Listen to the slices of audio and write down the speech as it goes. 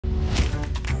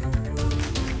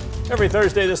Every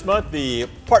Thursday this month, the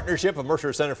partnership of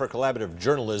Mercer Center for Collaborative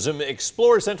Journalism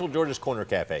explores Central Georgia's corner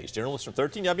cafes. Journalists from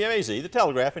 13 WMAZ, The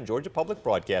Telegraph, and Georgia Public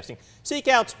Broadcasting seek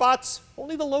out spots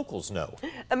only the locals know.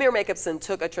 Amir Jacobson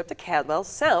took a trip to Cadwell,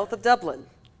 south of Dublin.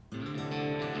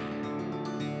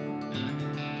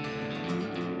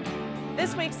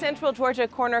 This week's Central Georgia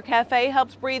Corner Cafe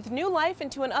helps breathe new life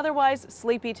into an otherwise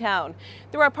sleepy town.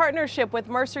 Through our partnership with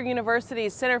Mercer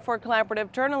University's Center for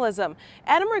Collaborative Journalism,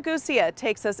 Adam Ragusia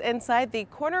takes us inside the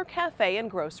Corner Cafe and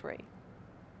Grocery.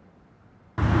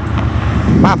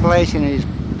 Population is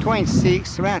between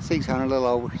around 600, a little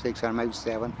over 600, maybe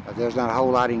 7. There's not a whole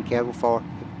lot in Cadwell for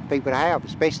people to have,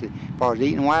 especially as far as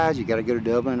eating wise. You got to go to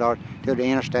Dublin or to the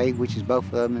interstate, which is both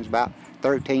of them, is about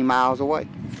 13 miles away.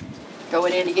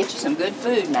 Going in to get you some good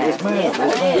food now. Yes,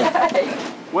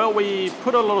 ma'am. Well, we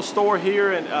put a little store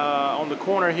here on the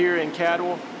corner here in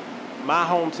Cadwell, my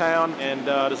hometown, and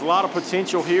there's a lot of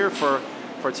potential here for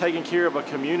taking care of a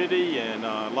community and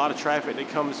a lot of traffic that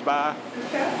comes by.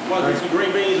 Want some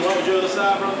green beans? What would you on the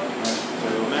side, brother?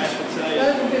 So mashed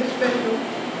potatoes. Those are good special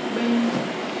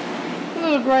beans. A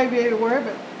little gravy everywhere,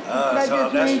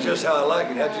 but That's just how I like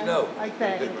it. How'd you know? Like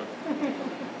that.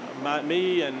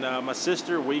 Me and my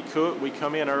sister, we cook, we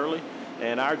come in early,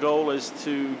 and our goal is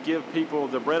to give people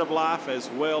the bread of life as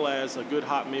well as a good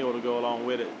hot meal to go along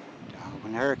with it.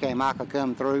 When Hurricane Michael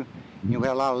come through, we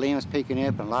had a lot of limbs picking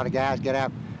up, and a lot of guys get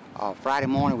out Friday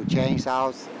morning with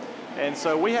chainsaws. And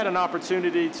so we had an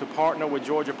opportunity to partner with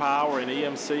Georgia Power and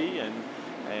EMC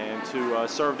and to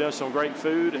serve them some great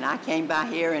food. And I came by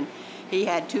here and he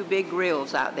had 2 big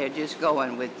grills out there just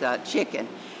going with chicken.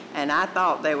 And I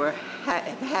thought they were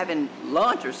having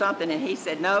lunch or something, and he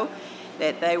said no,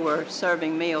 that they were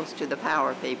serving meals to the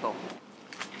power people.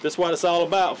 That's what it's all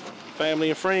about, family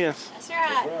and friends. That's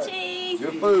right. Cheese.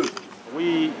 Good food.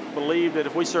 We believe that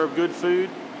if we serve good food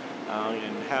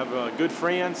and have good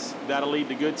friends, that'll lead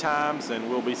to good times and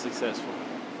we'll be successful.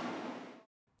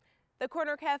 The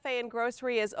Corner Cafe and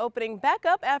Grocery is opening back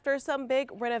up after some big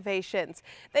renovations.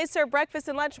 They serve breakfast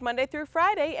and lunch Monday through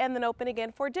Friday and then open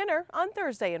again for dinner on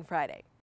Thursday and Friday.